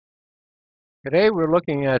Today we're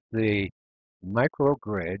looking at the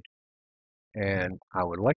microgrid, and I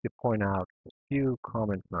would like to point out a few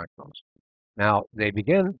common fractals. Now, they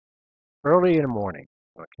begin early in the morning.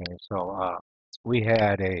 Okay, so we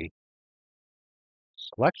had a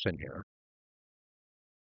selection here.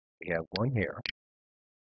 We have one here.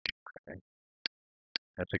 Okay,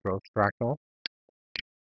 that's a growth fractal.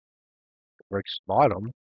 The brick's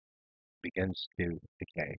bottom begins to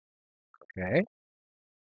decay. Okay,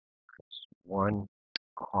 it's one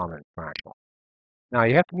common fractal. Now,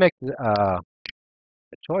 you have to make a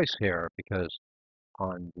choice here because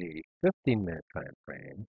on the 15-minute time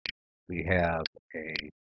frame, we have a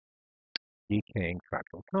decaying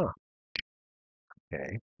fractal top.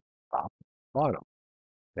 Okay, top, bottom.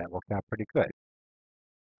 That worked out pretty good.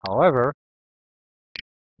 However,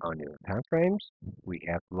 on the time frames, we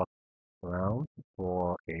have to look around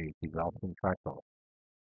for a developing fractal.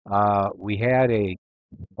 We had a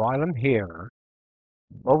bottom here,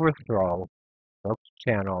 overthrow, broke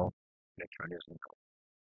channel, and it turned his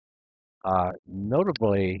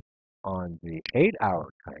notably, on the 8-hour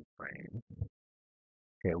time frame,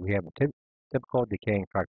 okay, we have a typical decaying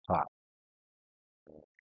fractal top.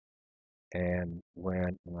 And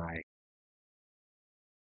when I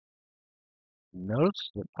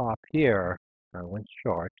notice the top here, I went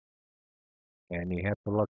short, and you have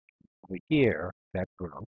to look over here, that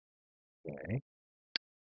broke, okay?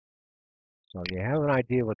 So you have an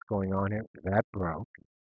idea what's going on here. That broke,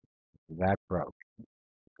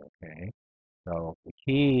 okay? So the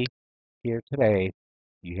key here today,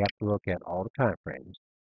 you have to look at all the time frames,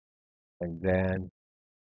 and then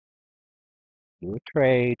do a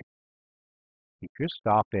trade, keep your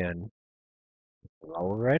stop in,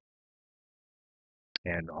 lower it,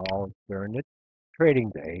 and all during the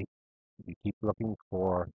trading day, you keep looking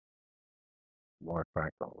for more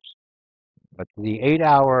fractals. But the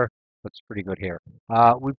 8-hour looks pretty good here.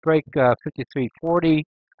 We break 53.40.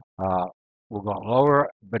 We'll go lower,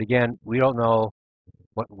 but again, we don't know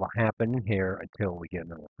what will happen here until we get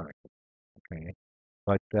another fractal. Okay,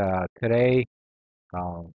 but today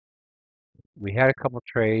we had a couple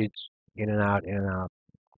trades in and out, in and out.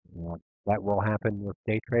 That will happen with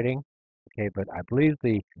day trading. Okay, but I believe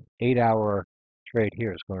the 8-hour trade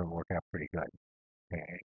here is going to work out pretty good.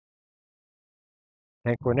 Okay,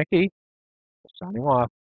 Hank Wernicke, signing off.